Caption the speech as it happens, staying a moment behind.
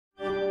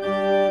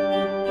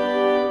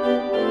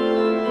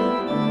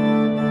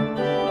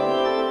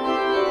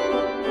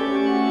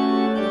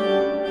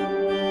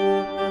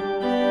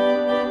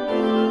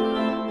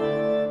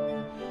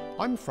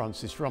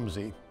Francis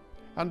Rumsey,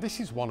 and this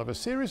is one of a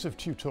series of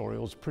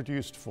tutorials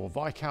produced for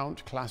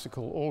Viscount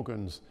classical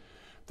organs,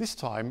 this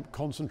time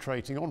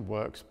concentrating on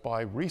works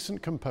by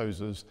recent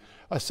composers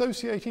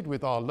associated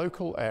with our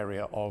local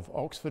area of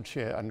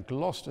Oxfordshire and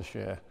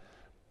Gloucestershire.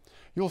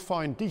 You'll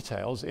find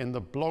details in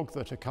the blog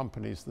that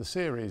accompanies the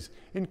series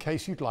in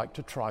case you'd like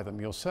to try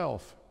them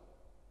yourself.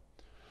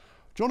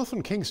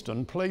 Jonathan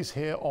Kingston plays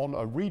here on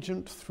a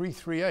Regent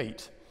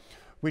 338,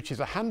 which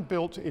is a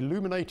hand-built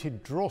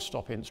illuminated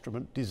drawstop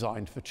instrument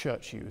designed for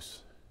church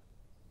use.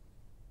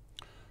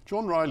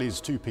 John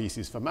Riley's two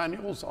pieces for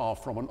manuals are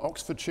from an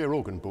Oxfordshire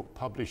Organ Book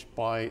published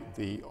by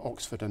the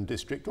Oxford and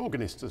District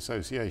Organists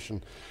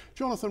Association.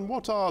 Jonathan,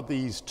 what are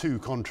these two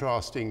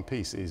contrasting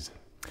pieces?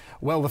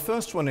 Well, the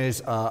first one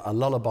is a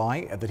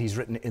lullaby that he's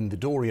written in the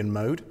Dorian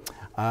Mode,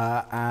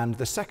 and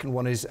the second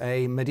one is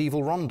a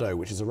Mediaeval Rondeau,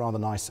 which is a rather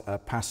nice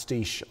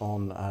pastiche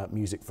on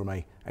music from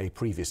a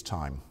previous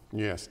time.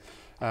 Yes.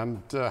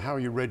 And how are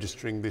you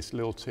registering this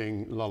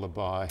lilting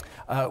lullaby?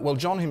 Well,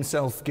 John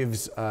himself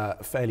gives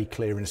fairly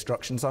clear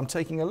instructions. I'm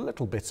taking a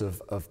little bit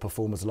of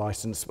performer's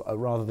license.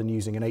 Rather than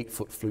using an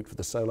 8-foot flute for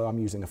the solo, I'm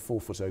using a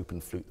 4-foot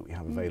open flute that we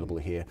have available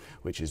here,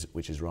 which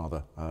is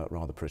rather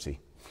pretty.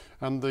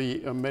 And the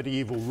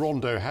Medieval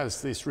Rondeau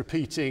has this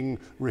repeating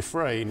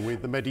refrain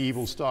with the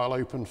medieval style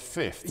open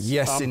fifths.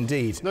 Yes,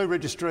 indeed. No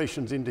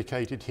registrations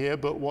indicated here,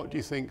 but what do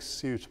you think's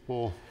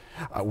suitable?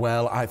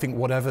 Well, I think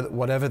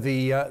whatever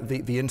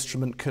the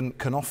instrument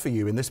can offer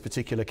you. In this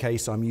particular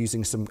case, I'm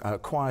using some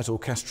quiet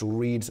orchestral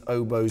reeds,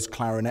 oboes,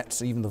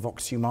 clarinets. Even the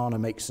vox humana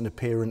makes an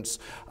appearance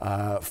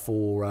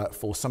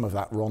for some of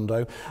that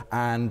rondo.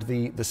 And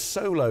the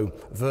solo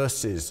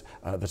verses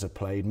that are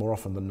played more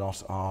often than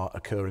not are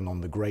occurring on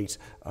the great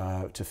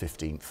to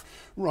 15th.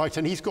 Right,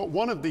 and he's got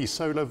one of these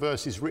solo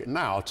verses written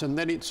out, and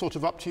then it's sort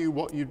of up to you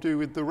what you do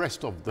with the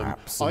rest of them.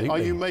 Absolutely. Are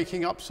you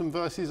making up some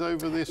verses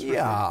over this?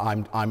 Yeah,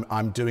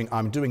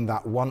 I'm doing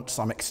that once.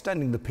 I'm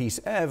extending the piece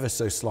ever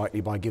so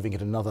slightly by giving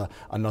it another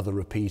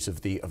repeat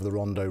of the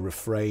rondo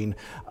refrain.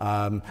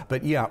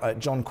 But yeah,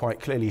 John quite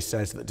clearly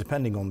says that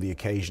depending on the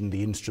occasion,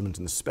 the instrument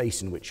and the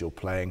space in which you're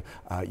playing,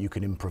 you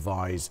can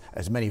improvise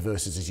as many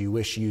verses as you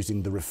wish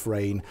using the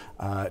refrain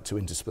to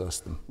intersperse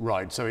them.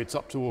 Right, so it's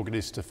up to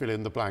organists to fill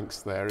in the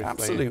blanks there if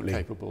Absolutely.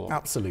 they're capable of.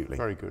 Absolutely.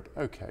 Very good.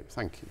 Okay,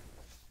 thank you.